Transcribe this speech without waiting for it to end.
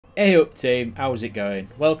Hey up team, how's it going?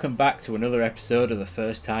 Welcome back to another episode of the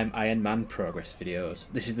First Time Ironman progress videos.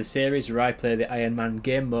 This is the series where I play the Ironman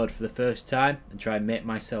game mode for the first time and try and make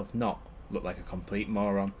myself not look like a complete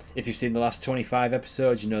moron. If you've seen the last 25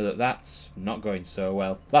 episodes, you know that that's not going so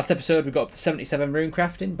well. Last episode we got up to 77 rune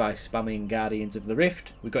crafting by spamming Guardians of the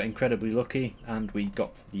Rift. We got incredibly lucky and we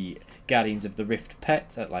got the Guardians of the Rift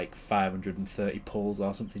pet at like 530 pulls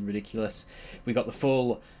or something ridiculous. We got the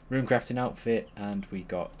full runecrafting outfit and we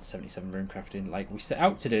got 77 runecrafting like we set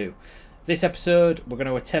out to do. This episode we're going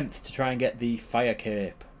to attempt to try and get the fire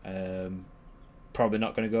cape. Probably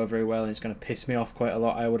not going to go very well and it's going to piss me off quite a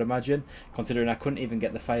lot, I would imagine, considering I couldn't even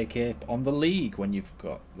get the fire cape on the league when you've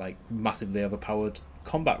got like massively overpowered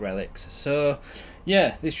combat relics. So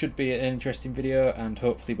yeah, this should be an interesting video and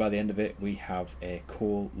hopefully by the end of it we have a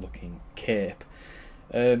cool looking cape.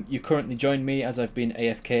 You currently join me as I've been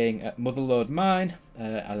AFKing at Motherlode Mine.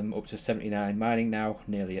 I'm up to 79 mining now,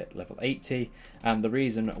 nearly at level 80. And the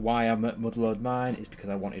reason why I'm at Motherlode Mine is because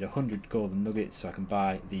I wanted 100 golden nuggets so I can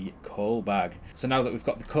buy the coal bag. So now that we've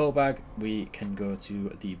got the coal bag, we can go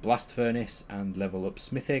to the blast furnace and level up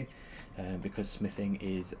smithing. Because smithing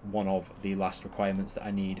is one of the last requirements that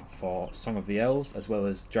I need for Song of the Elves, as well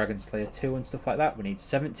as Dragon Slayer 2 and stuff like that. We need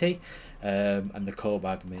 70, and the coal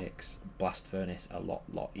bag makes blast furnace a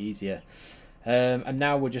lot easier. And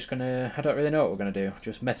now we're just gonna, I don't really know what we're gonna do,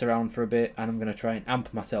 just mess around for a bit, and I'm gonna try and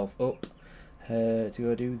amp myself up to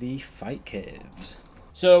go do the fight caves.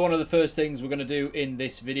 So one of the first things we're going to do in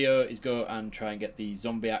this video is go and try and get the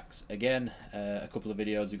zombie axe again. A couple of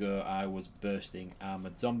videos ago I was bursting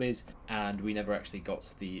armoured zombies and we never actually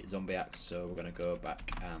got the zombie axe, so we're going to go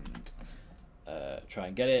back and try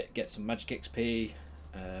and get it, get some magic XP,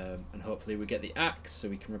 and hopefully we get the axe so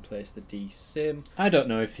we can replace the D-Sim. I don't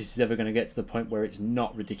know if this is ever going to get to the point where it's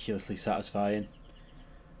not ridiculously satisfying.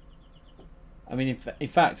 I mean, in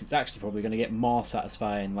fact, it's actually probably going to get more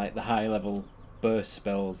satisfying, like the high level burst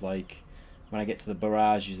spells, like when I get to the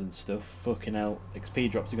barrages and stuff. Fucking hell, XP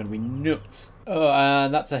drops are going to be nuts. Oh,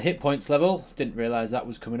 and that's a hit points level. Didn't realise that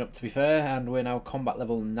was coming up, to be fair. And we're now combat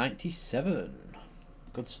level 97.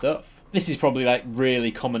 Good stuff. This is probably like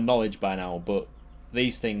really common knowledge by now, but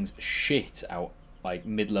these things shit out like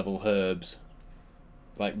mid-level herbs.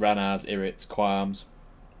 Like Ranars, Irrits, Qualms.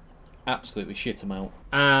 Absolutely shit them out.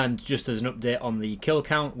 And just as an update on the kill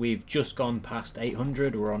count, we've just gone past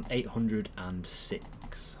 800. We're on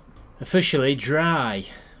 806. Officially dry,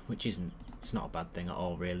 which isn't, it's not a bad thing at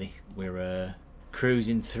all really. We're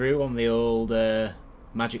cruising through on the old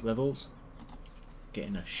magic levels,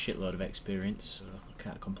 getting a shitload of experience, so I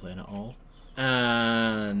can't complain at all.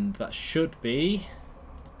 And that should be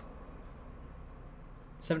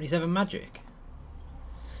 77 magic.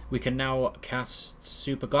 We can now cast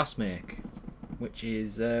Super Glassmake, which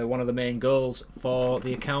is one of the main goals for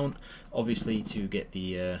the account. Obviously to get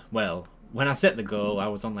the, well, when I set the goal I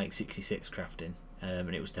was on like 66 crafting,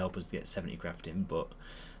 and it was to help us get 70 crafting, but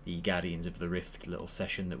the Guardians of the Rift little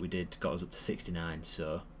session that we did got us up to 69,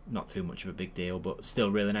 so not too much of a big deal, but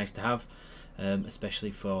still really nice to have,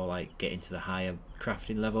 especially for like getting to the higher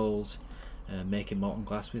crafting levels. Making molten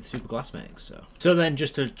glass with Super Glassmake. So then,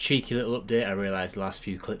 just a cheeky little update. I realised the last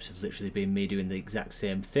few clips have literally been me doing the exact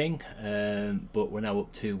same thing, but we're now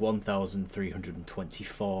up to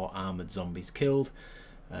 1,324 armoured zombies killed.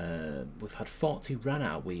 We've had 40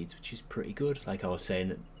 Ranar weeds, which is pretty good. Like I was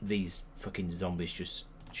saying, these fucking zombies just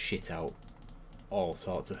shit out all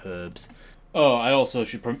sorts of herbs. Oh, I also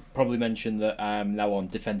should probably mention that I'm now on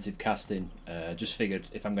defensive casting. Just figured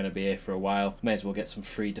if I'm going to be here for a while, may as well get some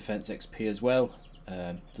free defense XP as well.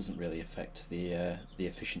 Doesn't really affect the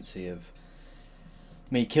efficiency of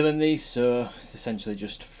me killing these, so it's essentially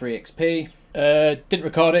just free XP. Didn't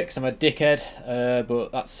record it because I'm a dickhead,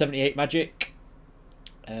 but that's 78 magic.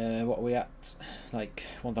 What are we at? Like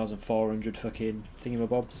 1,400 fucking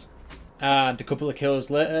thingamabobs. And a couple of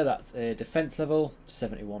kills later, that's a defense level,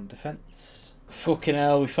 71 defense. Fucking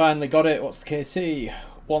hell, we finally got it. What's the KC?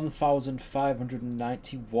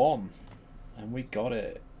 1,591. And we got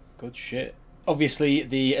it. Good shit. Obviously,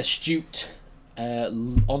 the astute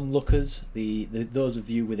onlookers, those of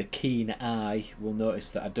you with a keen eye, will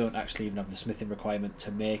notice that I don't actually even have the smithing requirement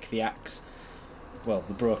to make the axe, well,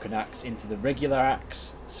 the broken axe, into the regular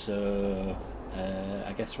axe. So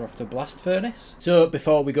I guess we're off to Blast Furnace. So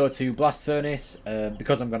before we go to Blast Furnace,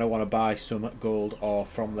 because I'm going to want to buy some gold ore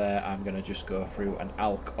from there, I'm going to just go through and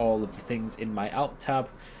alch all of the things in my alch tab.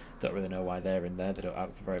 Don't really know why they're in there, they don't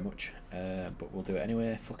alch very much, but we'll do it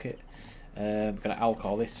anyway, fuck it. I'm going to alch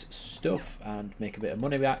all this stuff and make a bit of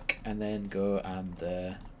money back, and then go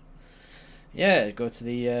and yeah, go to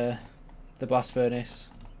the Blast Furnace,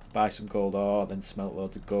 buy some gold ore, then smelt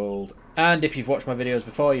loads of gold. And if you've watched my videos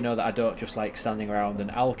before, you know that I don't just like standing around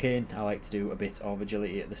and alking. I like to do a bit of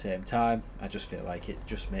agility at the same time. I just feel like it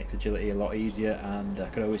just makes agility a lot easier, and I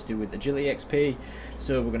could always do with agility XP.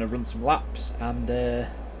 So we're going to run some laps and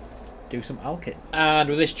do some alking. And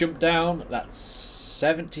with this jump down, that's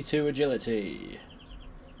 72 agility.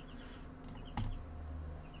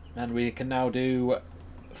 And we can now do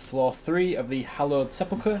floor 3 of the Hallowed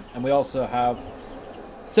Sepulchre, and we also have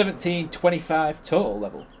 1725 total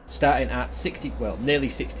level, starting at 60, well, nearly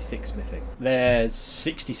 66 smithing. There's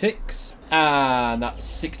 66, and that's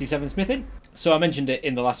 67 smithing. So I mentioned it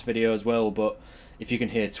in the last video as well, but if you can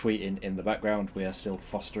hear tweeting in the background, we are still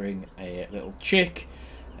fostering a little chick,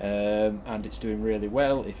 and it's doing really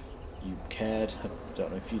well. If you cared, I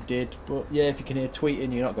don't know if you did, but yeah, if you can hear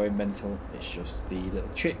tweeting, you're not going mental. It's just the little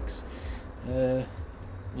chicks.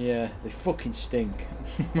 Yeah, they fucking stink.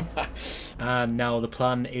 And now the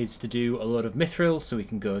plan is to do a load of mithril, so we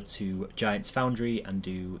can go to Giant's Foundry and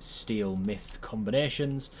do steel myth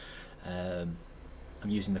combinations. I'm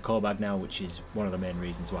using the core bag now, which is one of the main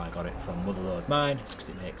reasons why I got it from Motherlode Mine. It's because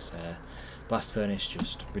it makes blast furnace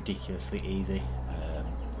just ridiculously easy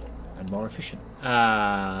and more efficient.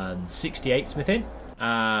 And 68 smithing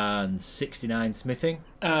and 69 smithing.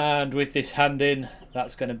 And with this hand in,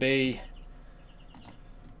 that's going to be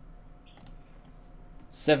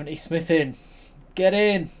 70 smithing. Get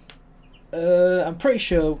in. I'm pretty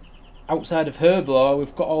sure outside of Herblore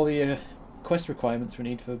we've got all the quest requirements we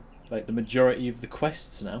need for like the majority of the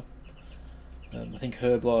quests now. I think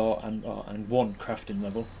Herblore and one crafting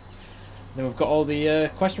level. Then we've got all the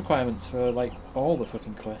quest requirements for like all the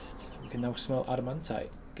fucking quests. We can now smelt adamantite.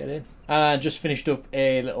 Get in. And just finished up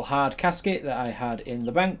a little hard casket that I had in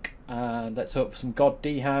the bank. And let's hope for some god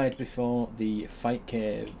d'hide before the fight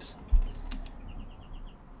caves.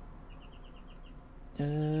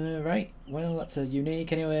 Right, well that's a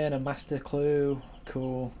unique anyway, and a master clue.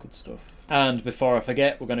 Cool, good stuff. And before I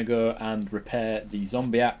forget, we're going to go and repair the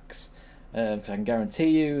zombie axe, because I can guarantee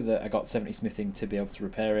you that I got 70 smithing to be able to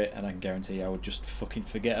repair it, and I can guarantee you I would just fucking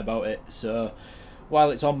forget about it. So while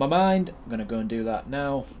it's on my mind, I'm going to go and do that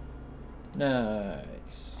now.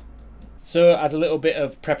 Nice. So as a little bit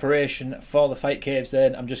of preparation for the fight caves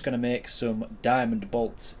then, I'm just going to make some diamond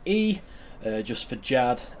bolts E. Just for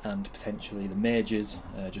Jad and potentially the mages,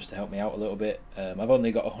 just to help me out a little bit. I've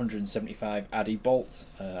only got 175 addy bolts.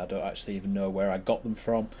 I don't actually even know where I got them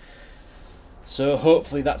from. So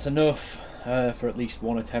hopefully that's enough for at least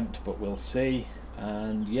one attempt, but we'll see.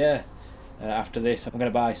 And yeah, after this I'm going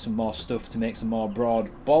to buy some more stuff to make some more broad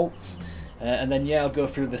bolts. And then yeah, I'll go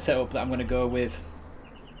through the setup that I'm going to go with.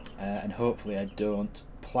 And hopefully I don't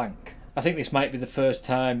plank. I think this might be the first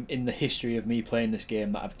time in the history of me playing this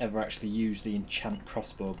game that I've ever actually used the enchant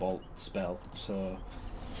crossbow bolt spell. So,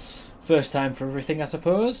 first time for everything, I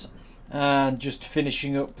suppose. And just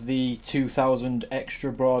finishing up the 2,000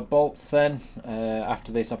 extra broad bolts then.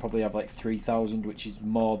 After this I'll probably have like 3,000, which is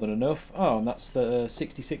more than enough. Oh, and that's the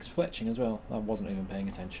 66 fletching as well. I wasn't even paying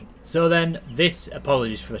attention. So then, this,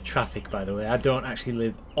 apologies for the traffic by the way, I don't actually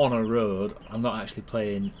live on a road. I'm not actually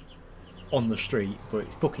playing on the street, but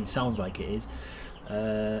it fucking sounds like it is.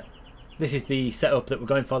 This is the setup that we're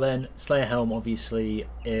going for then. Slayer helm, obviously,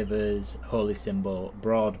 Ava's holy symbol,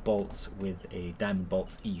 broad bolts with a diamond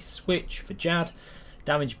bolts E switch for Jad,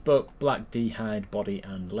 damage book, black d'hide body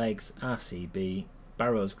and legs, RCB,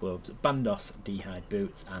 Barrow's gloves, Bandos d'hide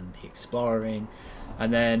boots and the explorer ring,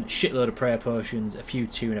 and then shitload of prayer potions, a few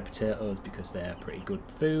tuna potatoes because they're pretty good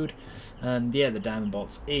food, and yeah, the diamond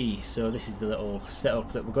bolts E. So this is the little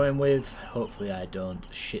setup that we're going with. Hopefully I don't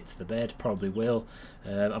shit the bed, probably will.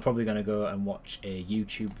 I'm probably going to go and watch a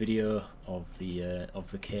YouTube video of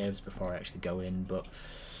the caves before I actually go in, but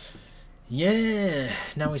yeah,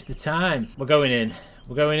 now is the time. We're going in.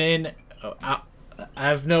 We're going in. I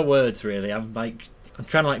have no words really. I'm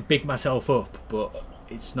trying to like big myself up, but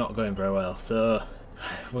it's not going very well. So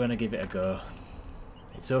we're gonna give it a go.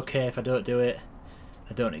 It's okay if I don't do it.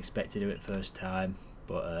 I don't expect to do it first time,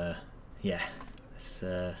 but yeah,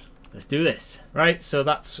 let's do this. Right, so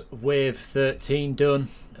that's wave 13 done.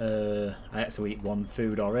 I had to eat one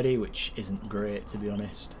food already, which isn't great to be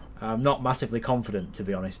honest. I'm not massively confident to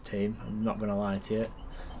be honest, team. I'm not gonna lie to you.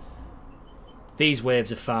 These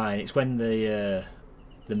waves are fine. It's when the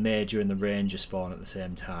major and the ranger spawn at the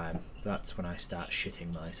same time. That's when I start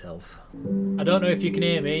shitting myself. I don't know if you can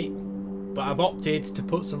hear me, but I've opted to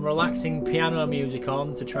put some relaxing piano music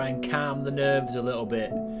on to try and calm the nerves a little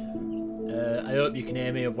bit. I hope you can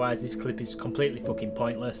hear me, otherwise this clip is completely fucking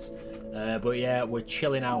pointless. But yeah, we're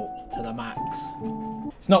chilling out to the max.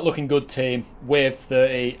 It's not looking good, team. Wave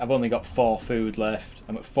 30. I've only got 4 food left.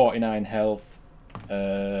 I'm at 49 health.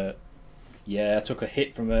 Yeah, I took a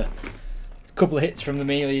hit from a couple of hits from the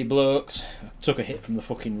melee blokes. I took a hit from the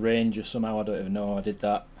fucking ranger somehow. I don't even know how I did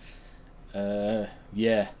that.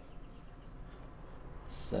 Yeah.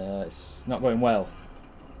 It's not going well.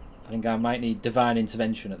 I think I might need divine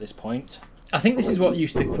intervention at this point. I think this is what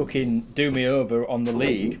used to fucking do me over on the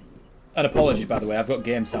league. And apologies, by the way, I've got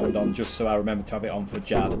game sound on just so I remember to have it on for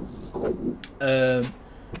Jad. Is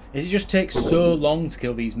it just takes so long to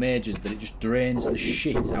kill these mages that it just drains the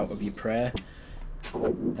shit out of your prayer.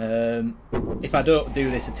 If I don't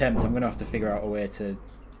do this attempt, I'm going to have to figure out a way to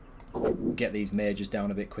get these mages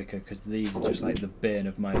down a bit quicker, because these are just like the bane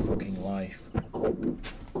of my fucking life.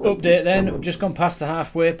 Update then, I've just gone past the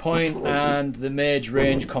halfway point and the mage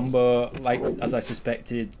range combo, like as I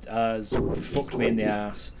suspected, has fucked me in the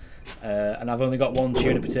arse. And I've only got 1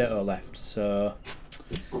 tuna potato left, so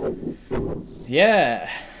yeah,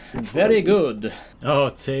 very good. Oh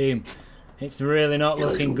team, it's really not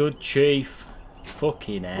looking good, Chief.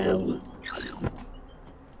 Fucking hell.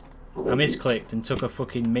 I misclicked and took a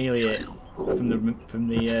fucking melee hit from the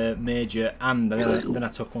major, and then I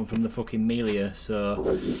took one from the fucking melee,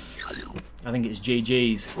 so I think it's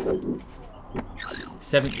GG's.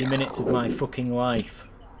 70 minutes of my fucking life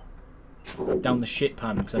down the shit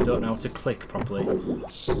pan because I don't know how to click properly. I think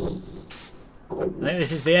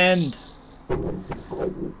this is the end.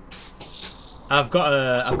 I've got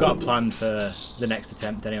a plan for the next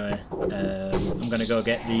attempt anyway. I'm gonna go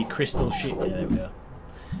get the crystal shit. Yeah, there we go.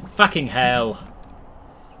 Fucking hell.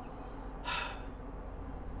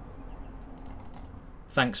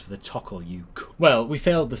 Thanks for the tockle, you. Well, we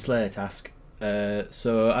failed the Slayer task.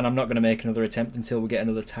 And I'm not going to make another attempt until we get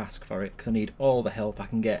another task for it, because I need all the help I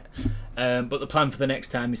can get. But the plan for the next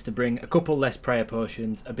time is to bring a couple less prayer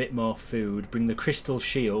potions, a bit more food, bring the crystal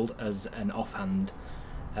shield as an offhand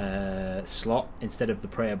slot instead of the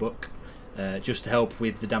prayer book, just to help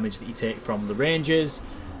with the damage that you take from the rangers.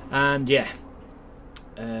 And yeah,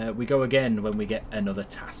 we go again when we get another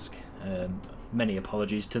task. Many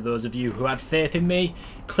apologies to those of you who had faith in me.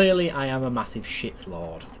 Clearly I am a massive shit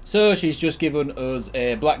lord. So she's just given us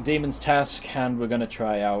a Black Demons task, and we're going to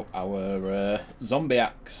try out our zombie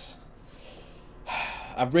axe.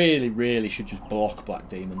 I really should just block Black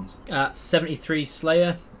Demons. At 73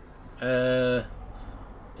 Slayer. Yeah,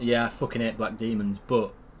 I fucking hate Black Demons,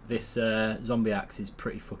 but this zombie axe is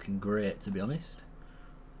pretty fucking great, to be honest.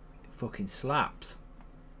 It fucking slaps,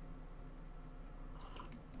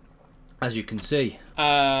 as you can see.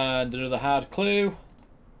 And another hard clue.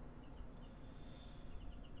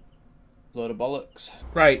 Load of bollocks.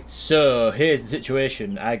 Right, so here's the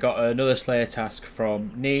situation. I got another Slayer task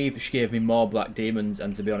from Neve. She gave me more Black Demons,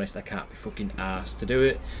 and to be honest, I can't be fucking arsed to do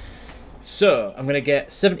it. So I'm going to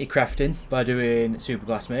get 70 crafting by doing Super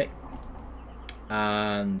Glassmate.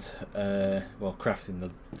 And, well, crafting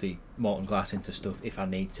the molten glass into stuff if I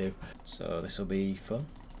need to. So this will be fun.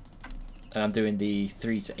 And I'm doing the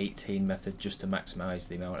 3 to 18 method just to maximise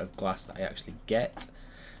the amount of glass that I actually get.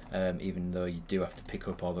 Even though you do have to pick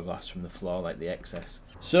up all the glass from the floor, like the excess.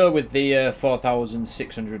 So with the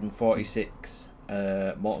 4,646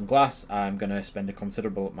 molten glass, I'm going to spend a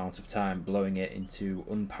considerable amount of time blowing it into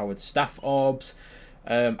unpowered staff orbs.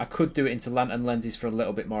 I could do it into lantern lenses for a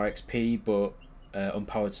little bit more XP, but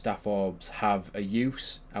unpowered staff orbs have a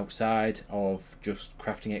use outside of just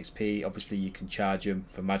crafting XP. Obviously you can charge them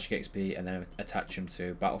for magic XP and then attach them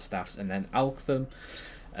to battle staffs and then alch them.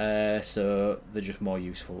 So they're just more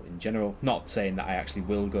useful in general. Not saying that I actually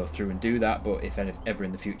will go through and do that, but if ever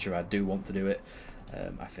in the future I do want to do it,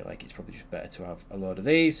 I feel like it's probably just better to have a load of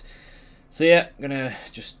these. So yeah, I'm gonna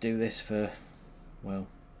just do this for, well,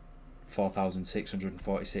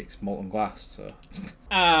 4,646 molten glass. So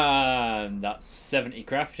and that's 70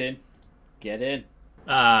 crafting. Get in.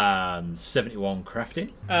 And 71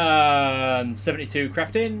 crafting. And 72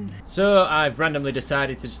 crafting. So I've randomly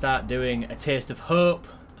decided to start doing a Taste of Hope.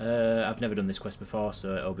 I've never done this quest before,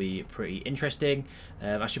 so it'll be pretty interesting.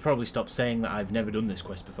 I should probably stop saying that I've never done this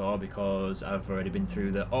quest before, because I've already been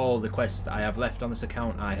through all the quests that I have left on this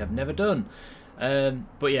account I have never done.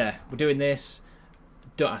 But yeah, we're doing this.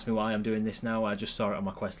 Don't ask me why I'm doing this now. I just saw it on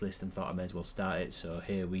my quest list and thought I may as well start it, so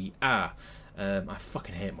here we are. I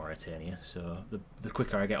fucking hate Mauritania, so the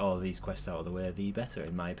quicker I get all of these quests out of the way, the better,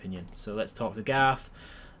 in my opinion. So let's talk to Garth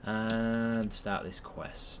and start this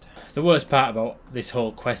quest. The worst part about this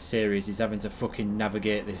whole quest series is having to fucking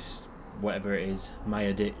navigate this, whatever it is,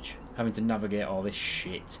 Maya Ditch. Having to navigate all this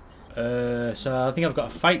shit. So I think I've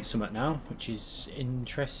got to fight something now, which is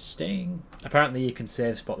interesting. Apparently you can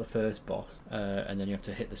save spot the first boss, and then you have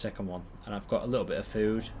to hit the second one. And I've got a little bit of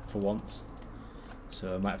food for once,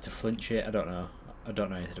 so I might have to flinch it. I don't know. I don't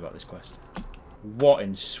know anything about this quest. What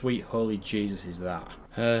in sweet holy Jesus is that?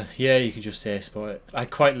 Yeah, you can just save spot it. I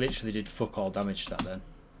quite literally did fuck all damage to that then.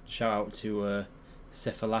 Shout out to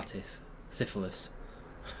Syphilitis.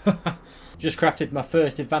 Just crafted my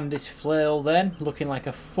first Evandis flail then, looking like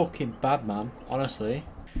a fucking bad man, honestly.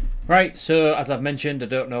 Right, so as I've mentioned, I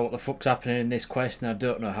don't know what the fuck's happening in this quest, and I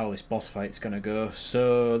don't know how this boss fight's gonna go.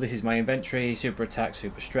 So this is my inventory: super attack,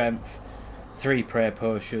 super strength, 3 prayer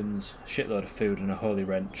potions, shitload of food, and a holy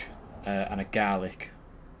wrench, and a garlic.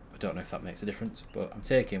 I don't know if that makes a difference, but I'm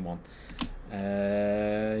taking one.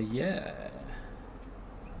 Yeah.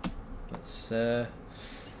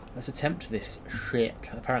 Let's attempt this shit.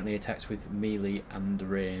 Apparently it attacks with melee and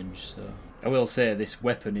range, so... I will say this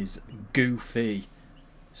weapon is goofy.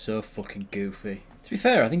 So fucking goofy. To be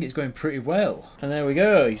fair, I think it's going pretty well. And there we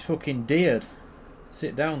go, he's fucking deared.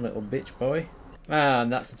 Sit down, little bitch boy.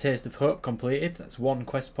 And that's a Taste of Hope completed. That's 1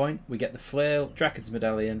 quest point. We get the flail, Draken's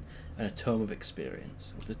medallion, and a Tome of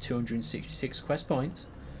Experience. Up to 266 quest points.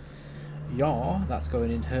 Yeah, that's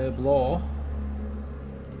going in Herb Law.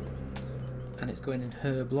 And it's going in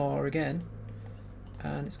Herb Law again.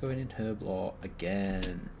 And it's going in Herb Law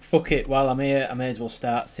again. Fuck it, while I'm here, I may as well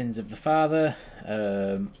start Sins of the Father.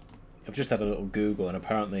 I've just had a little Google, and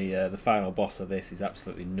apparently the final boss of this is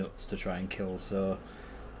absolutely nuts to try and kill, so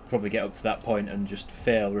I'll probably get up to that point and just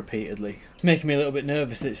fail repeatedly. It's making me a little bit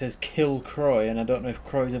nervous that it says kill Croy, and I don't know if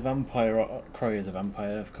Croy's a vampire or... Croy is a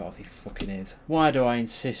vampire, of course he fucking is. Why do I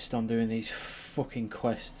insist on doing these fucking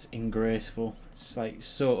quests in Graceful? It's like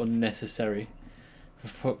so unnecessary, for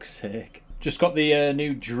fuck's sake. Just got the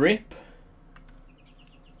new drip.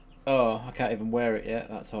 Oh, I can't even wear it yet.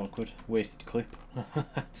 That's awkward. Wasted clip.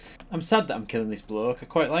 I'm sad that I'm killing this bloke. I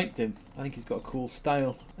quite liked him. I think he's got a cool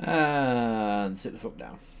style. And sit the fuck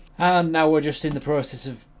down. And now we're just in the process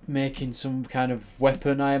of making some kind of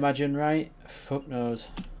weapon, I imagine, right? Fuck knows.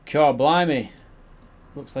 God blimey.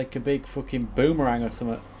 Looks like a big fucking boomerang or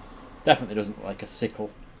something. Definitely doesn't look like a sickle.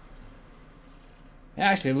 It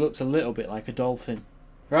actually looks a little bit like a dolphin.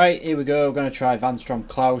 Right, here we go. We're going to try Van Strom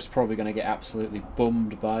Klaus. Probably going to get absolutely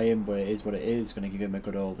bummed by him, but it is what it is. Going to give him a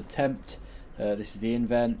good old attempt. This is the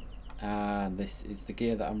invent, and this is the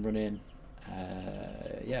gear that I'm running.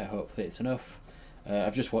 Yeah, hopefully it's enough.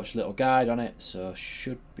 I've just watched a little guide on it, so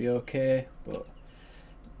should be okay. But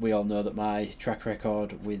we all know that my track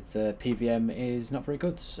record with PVM is not very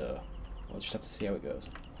good, so we'll just have to see how it goes.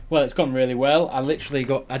 Well, it's gone really well. I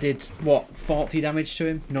did, what, 40 damage to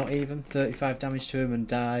him? Not even. 35 damage to him and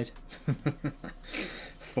died.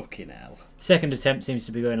 Fucking hell. Second attempt seems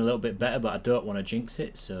to be going a little bit better, but I don't want to jinx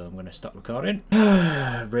it, so I'm going to stop recording.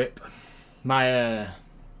 Rip. I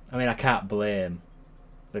mean, I can't blame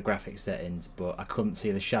the graphic settings, but I couldn't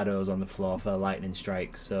see the shadows on the floor for the lightning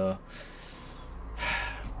strike, so...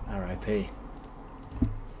 RIP.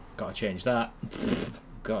 Gotta change that.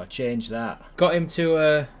 Gotta change that. Got him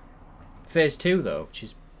to, Phase 2 though, which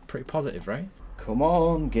is pretty positive, right? Come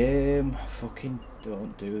on, game. Fucking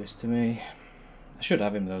don't do this to me. I should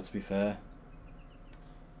have him though, to be fair.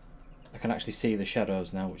 I can actually see the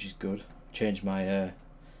shadows now, which is good. Changed my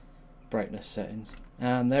brightness settings.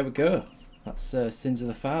 And there we go. That's Sins of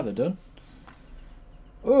the Father done.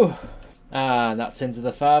 Ooh. And that's Sins of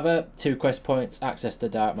the Father. 2 quest points, access to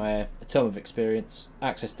Darkmire, a Tome of Experience,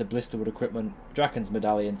 access to Blisterwood equipment, Draken's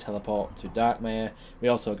Medallion, teleport to Darkmire. We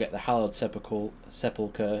also get the Hallowed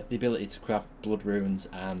Sepulchre, the ability to craft blood runes,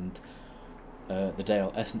 and the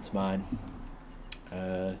Dale Essence Mine.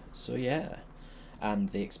 So yeah.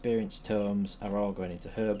 And the Experience Tomes are all going into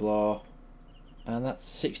Herblore. And that's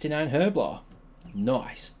 69 Herblore.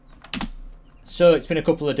 Nice. So it's been a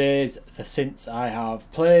couple of days since I have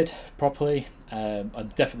played properly.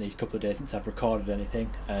 Definitely a couple of days since I've recorded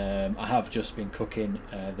anything. I have just been cooking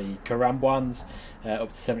the Karambwans,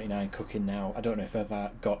 up to 79 cooking now. I don't know if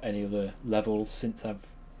I've got any other levels since I've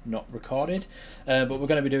not recorded. But we're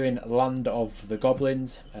going to be doing Land of the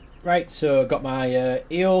Goblins. Right, so got my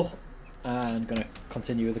eel. And going to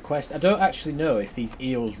continue with the quest. I don't actually know if these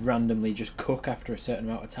eels randomly just cook after a certain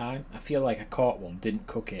amount of time. I feel like I caught one, didn't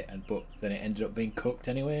cook it, but then it ended up being cooked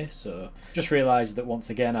anyway. So just realised that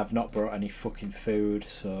once again I've not brought any fucking food.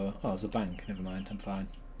 So, oh, there's a bank, never mind, I'm fine.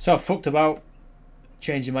 So I've fucked about,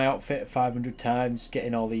 changing my outfit 500 times,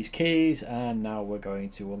 getting all these keys, and now we're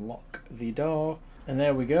going to unlock the door. And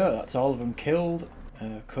there we go, that's all of them killed.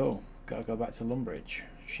 Cool, gotta go back to Lumbridge.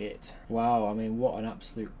 Shit. Wow, I mean, what an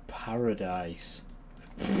absolute paradise.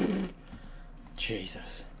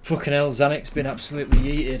 Jesus. Fucking hell, Zanic's been absolutely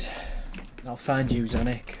yeeted. I'll find you,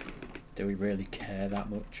 Zanic. Do we really care that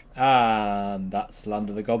much? And that's Land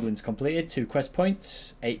of the Goblins completed. 2 quest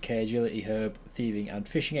points, 8k agility, herb, thieving and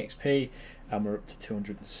fishing XP, and we're up to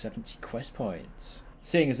 270 quest points.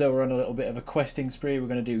 Seeing as though we're on a little bit of a questing spree, we're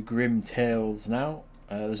going to do Grim Tales now.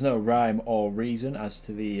 There's no rhyme or reason as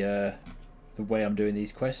to the way I'm doing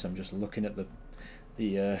these quests. I'm just looking at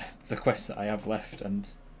the quests that I have left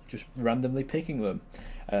and just randomly picking them.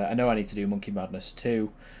 I know I need to do Monkey Madness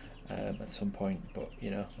 2 at some point, but you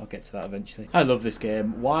know, I'll get to that eventually. I love this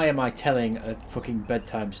game. Why am I telling a fucking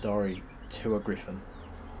bedtime story to a griffin?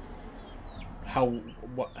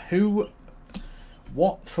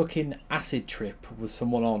 What fucking acid trip was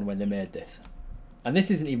someone on when they made this? And this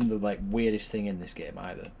isn't even the like weirdest thing in this game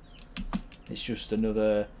either. It's just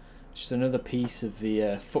another piece of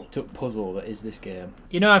the fucked up puzzle that is this game.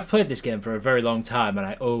 You know, I've played this game for a very long time, and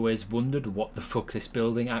I always wondered what the fuck this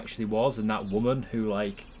building actually was, and that woman who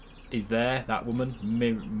like is there, that woman,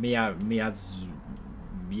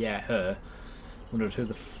 her, wondered who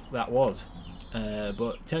that was.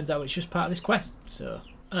 But it turns out it's just part of this quest, so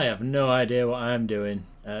I have no idea what I'm doing.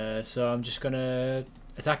 So I'm just gonna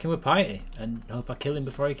attack him with piety and hope I kill him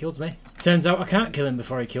before he kills me. Turns out I can't kill him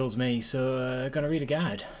before he kills me, so I'm gonna read a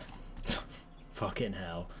guide. Fucking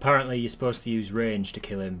hell. Apparently you're supposed to use range to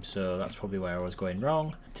kill him, so that's probably where I was going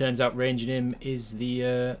wrong. Turns out ranging him is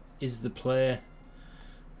the play.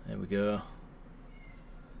 There we go.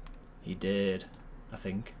 He did, I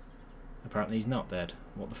think. Apparently he's not dead.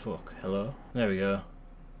 What the fuck? Hello? There we go.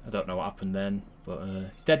 I don't know what happened then, but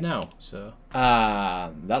he's dead now, so.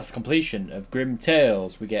 That's the completion of Grim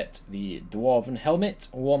Tales. We get the Dwarven Helmet,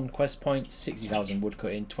 1 quest point, 60,000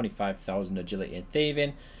 woodcutting, 25,000 agility and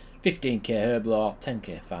thieving, 15k herblore,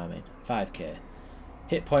 10k farming, 5k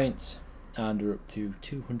hit points, and we're up to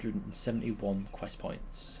 271 quest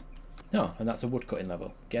points. No, and that's a woodcutting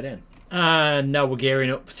level. Get in. And now we're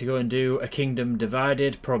gearing up to go and do A Kingdom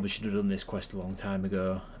Divided. Probably should have done this quest a long time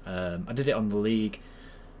ago. I did it on the League,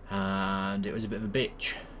 and it was a bit of a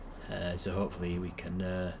bitch. So hopefully we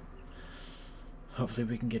can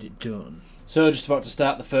get it done. So just about to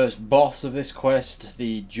start the first boss of this quest,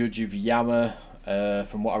 the Judge of Yama.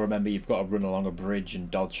 From what I remember, you've got to run along a bridge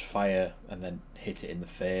and dodge fire and then hit it in the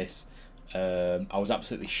face. I was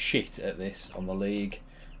absolutely shit at this on the League,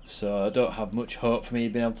 so I don't have much hope for me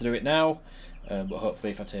being able to do it now. But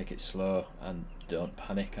hopefully if I take it slow and don't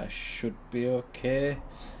panic, I should be okay.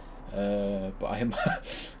 But I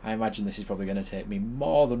imagine this is probably going to take me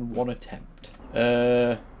more than one attempt.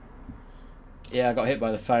 Yeah, I got hit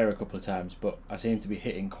by the fire a couple of times, but I seem to be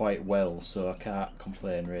hitting quite well, so I can't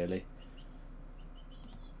complain really.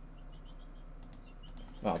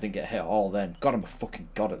 Well, I didn't get hit at all then. God, I'm a fucking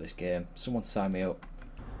god at this game. Someone sign me up.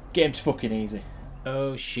 Game's fucking easy.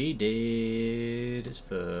 Oh, she did as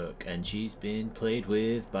fuck, and she's been played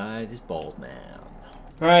with by this bald man.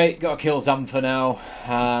 Right, gotta kill Zamfa now,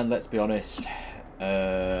 and let's be honest,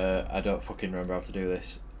 I don't fucking remember how to do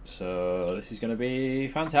this, so this is gonna be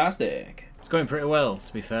fantastic. It's going pretty well,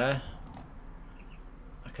 to be fair.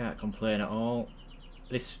 I can't complain at all.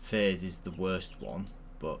 This phase is the worst one,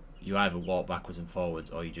 but you either walk backwards and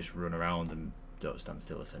forwards, or you just run around and don't stand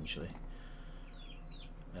still, essentially.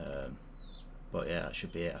 But yeah, that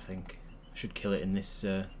should be it, I think. I should kill it in this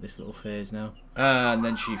this little phase now. And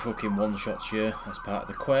then she fucking one-shots you as part of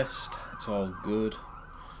the quest. It's all good.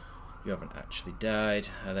 You haven't actually died.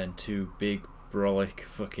 And then 2 big, brolic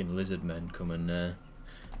fucking lizard men come and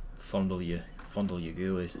fondle your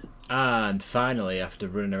ghoulies. And finally, after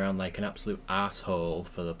running around like an absolute asshole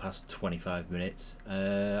for the past 25 minutes,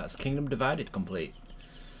 that's Kingdom Divided complete.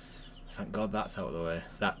 Thank God that's out of the way.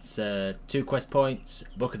 That's 2 quest points,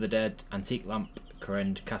 Book of the Dead, Antique Lamp,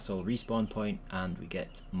 Corrend Castle respawn point, and we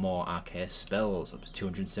get more Arceus spells, up to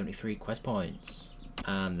 273 quest points.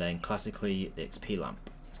 And then classically, the XP lamp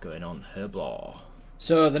is going on Herblore.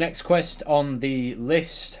 So the next quest on the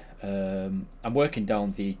list, I'm working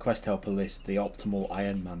down the quest helper list, the optimal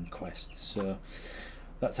Ironman quests, so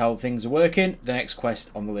that's how things are working. The next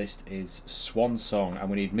quest on the list is Swan Song, and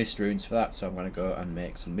we need mist runes for that, so I'm going to go and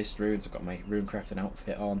make some mist runes. I've got my rune crafting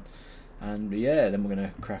outfit on, and yeah, then we're going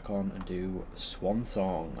to crack on and do Swan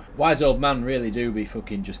Song. Wise old man really do be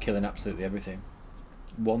fucking just killing absolutely everything.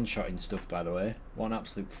 One-shotting stuff, by the way. What an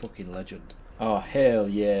absolute fucking legend. Oh, hell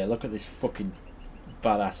yeah, look at this fucking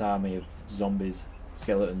badass army of zombies,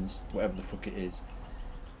 skeletons, whatever the fuck it is.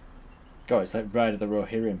 God, it's like Ride of the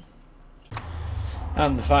Rohirrim.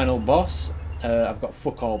 And the final boss, I've got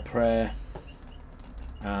fuck all prayer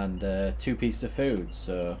and 2 pieces of food,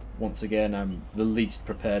 so once again I'm the least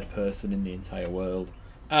prepared person in the entire world.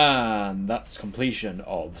 And that's completion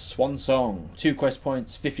of Swan Song. 2 quest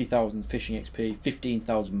points, 50,000 fishing XP,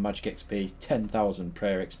 15,000 magic XP, 10,000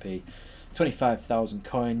 prayer XP, 25,000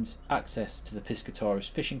 coins, access to the Piscatoris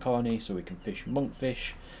fishing colony so we can fish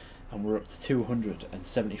monkfish, and we're up to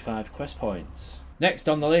 275 quest points. Next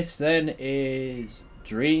on the list then is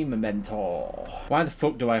Dream Mentor. Why the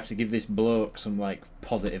fuck do I have to give this bloke some like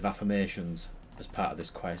positive affirmations as part of this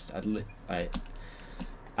quest?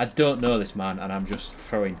 I don't know this man and I'm just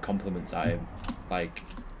throwing compliments at him. Like,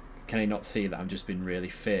 can he not see that I'm just being really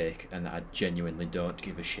fake and that I genuinely don't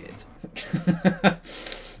give a shit?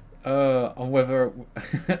 On whether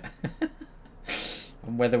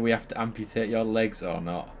on whether we have to amputate your legs or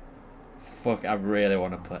not. Fuck, I really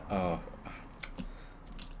want to play. Oh,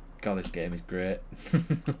 God, this game is great.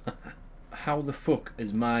 How the fuck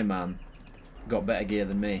has my man got better gear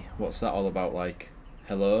than me? What's that all about? Like,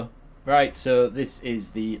 hello? Right, so this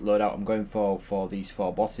is the loadout I'm going for these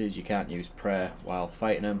 4 bosses. You can't use prayer while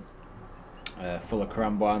fighting them. Full of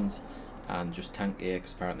karambwans and just tank gear,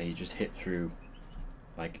 because apparently you just hit through,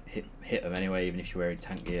 like hit them anyway, even if you're wearing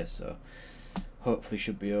tank gear. So hopefully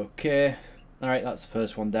should be okay. Alright, that's the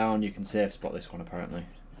first one down. You can safe spot this one apparently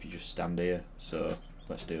if you just stand here. So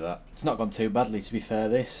let's do that. It's not gone too badly, to be fair.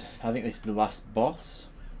 I think this is the last boss.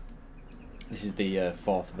 This is the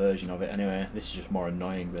 4th version of it anyway. This is just more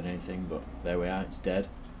annoying than anything, but there we are, it's dead.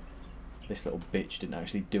 This little bitch didn't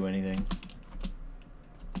actually do anything.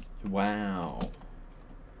 Wow.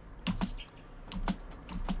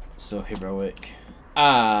 So heroic.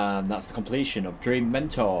 And that's the completion of Dream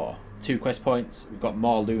Mentor. 2 quest points, we've got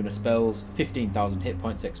more lunar spells, 15,000 hit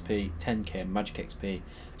points XP, 10k magic XP,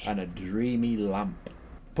 and a dreamy lamp.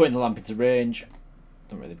 Putting the lamp into range,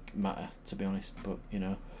 don't really matter to be honest, but you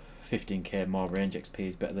know. 15k more range XP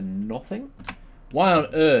is better than nothing. Why on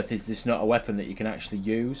earth is this not a weapon that you can actually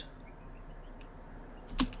use?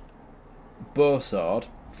 Bow sword?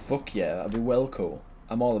 Fuck yeah, that'd be well cool.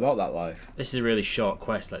 I'm all about that life. This is a really short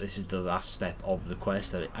quest, like this is the last step of the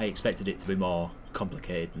quest. I expected it to be more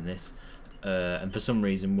complicated than this. And for some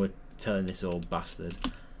reason we're telling this old bastard,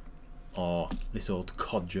 or this old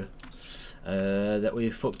codger, that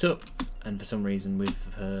we've fucked up. And for some reason we've,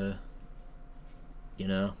 you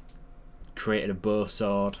know, created a bow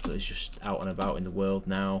sword that is just out and about in the world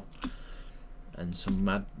now, and some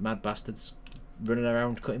mad bastards running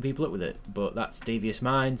around cutting people up with it. But that's Devious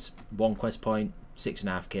Minds. 1 quest point,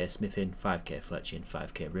 6.5k smithing, 5k fletching,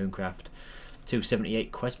 5k runecraft,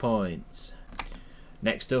 278 quest points.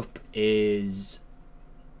 Next up is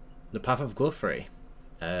the Path of Glovery,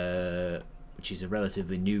 which is a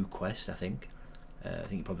relatively new quest, I think. I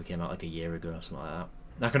think it probably came out like a year ago or something like that.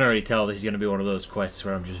 I can already tell this is going to be one of those quests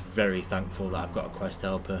where I'm just very thankful that I've got a quest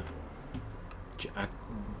helper.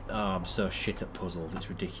 I'm so shit at puzzles, it's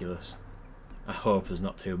ridiculous. I hope there's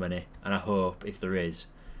not too many, and I hope, if there is,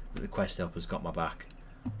 that the quest helper's got my back.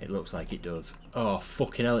 It looks like it does. Oh,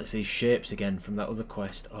 fucking hell, it's these shapes again from that other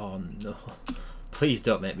quest. Oh, no. Please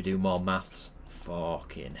don't make me do more maths.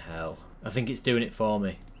 Fucking hell. I think it's doing it for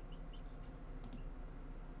me.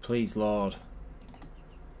 Please, Lord.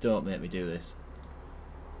 Don't make me do this.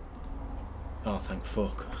 Oh, thank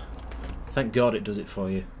fuck. Thank God it does it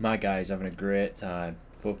for you. My guy's having a great time.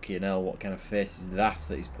 Fucking hell, what kind of face is that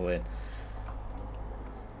he's pulling?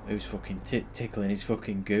 Who's fucking tickling his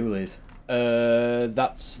fucking ghoulies?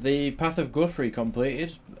 That's the Path of Glovery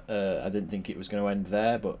completed. I didn't think it was going to end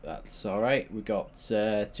there, but that's alright. We got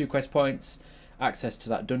 2 quest points, access to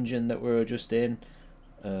that dungeon that we were just in,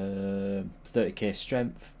 30k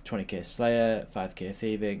strength, 20k slayer, 5k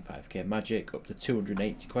thieving, 5k magic, up to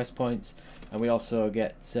 280 quest points, and we also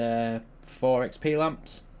get 4 XP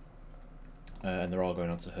lamps, and they're all going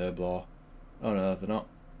on to Herblore. Oh no, they're not.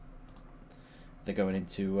 They're going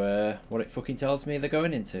into what it fucking tells me they're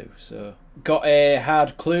going into. So got a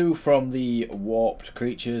hard clue from the warped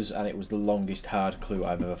creatures, and it was the longest hard clue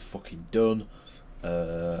I've ever fucking done.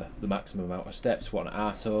 The maximum amount of steps, what an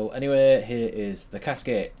arsehole. Anyway, here is the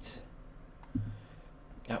casket.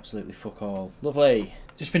 Absolutely fuck all. Lovely.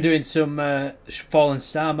 Just been doing some fallen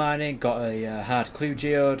star mining, got a hard clue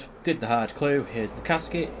geode, did the hard clue, here's the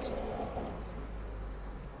casket.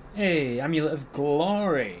 Hey, Amulet of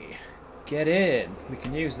Glory. Get in, we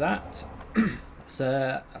can use that. That's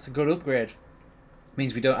a good upgrade.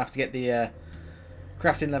 Means we don't have to get the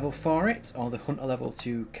crafting level for it, or the hunter level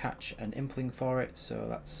to catch an impling for it, so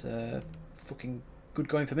that's fucking good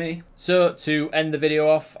going for me. So to end the video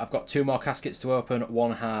off, I've got 2 more caskets to open,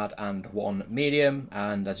 1 hard and 1 medium,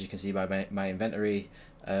 and as you can see by my inventory,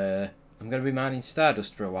 I'm going to be mining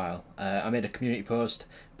Stardust for a while. I made a community post,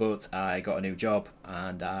 but I got a new job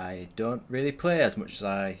and I don't really play as much as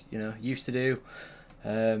I used to do.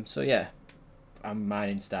 So yeah, I'm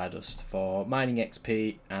mining Stardust for mining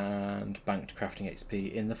XP and banked crafting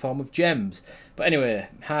XP in the form of gems. But anyway,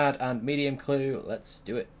 hard and medium clue, let's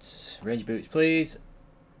do it. Range boots, please.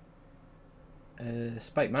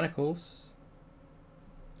 Spike manacles.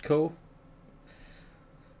 Cool.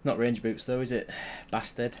 Not range boots though, is it?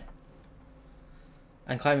 Bastard.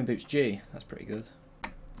 And climbing boots G, that's pretty good.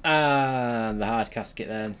 And the hard casket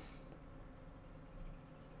then.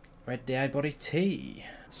 Red DI body T.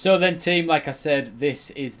 So then team, like I said, this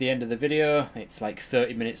is the end of the video. It's like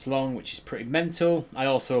 30 minutes long, which is pretty mental. I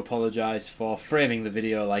also apologise for framing the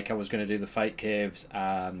video like I was going to do the fight caves,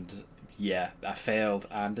 and yeah, I failed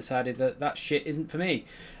and decided that that shit isn't for me.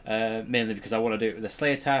 Mainly because I want to do it with a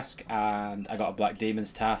Slayer task, and I got a Black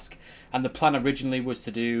Demons task. And the plan originally was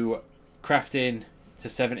to do crafting to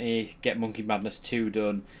 70, get Monkey Madness 2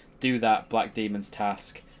 done, do that Black Demons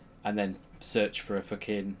task, and then search for a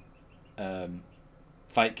fucking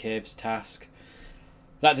fight caves task.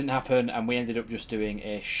 That didn't happen, and we ended up just doing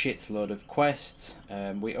a shitload of quests.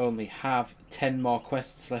 We only have 10 more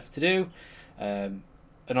quests left to do.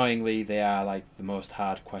 Annoyingly, they are like the most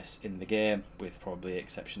hard quests in the game, with probably the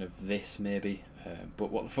exception of this maybe.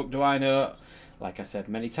 But what the fuck do I know? Like I said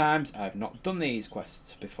many times, I've not done these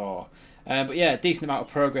quests before. But yeah, decent amount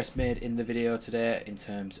of progress made in the video today in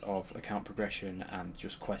terms of account progression and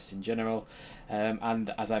just quests in general.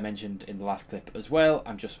 And as I mentioned in the last clip as well,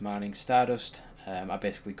 I'm just mining Stardust. I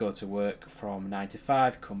basically go to work from 9 to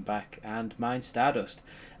 5, come back and mine Stardust.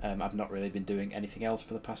 I've not really been doing anything else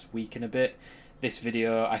for the past week and a bit. This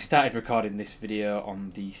video, I started recording this video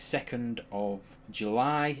on the 2nd of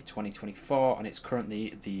July 2024, and it's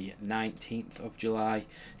currently the 19th of July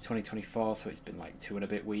 2024, so it's been like 2 and a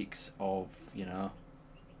bit weeks of, you know,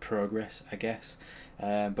 progress, I guess.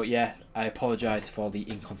 But yeah, I apologise for the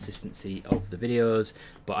inconsistency of the videos,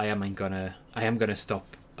 but I am gonna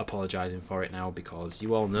stop apologising for it now, because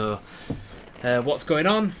you all know what's going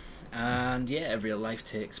on, and yeah, real life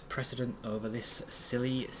takes precedent over this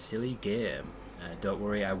silly game. Don't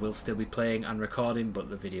worry, I will still be playing and recording, but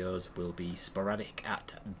the videos will be sporadic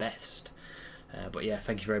at best. But yeah,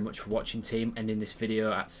 thank you very much for watching, team. Ending this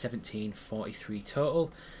video at 17:43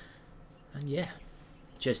 total. And yeah,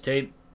 cheers, team.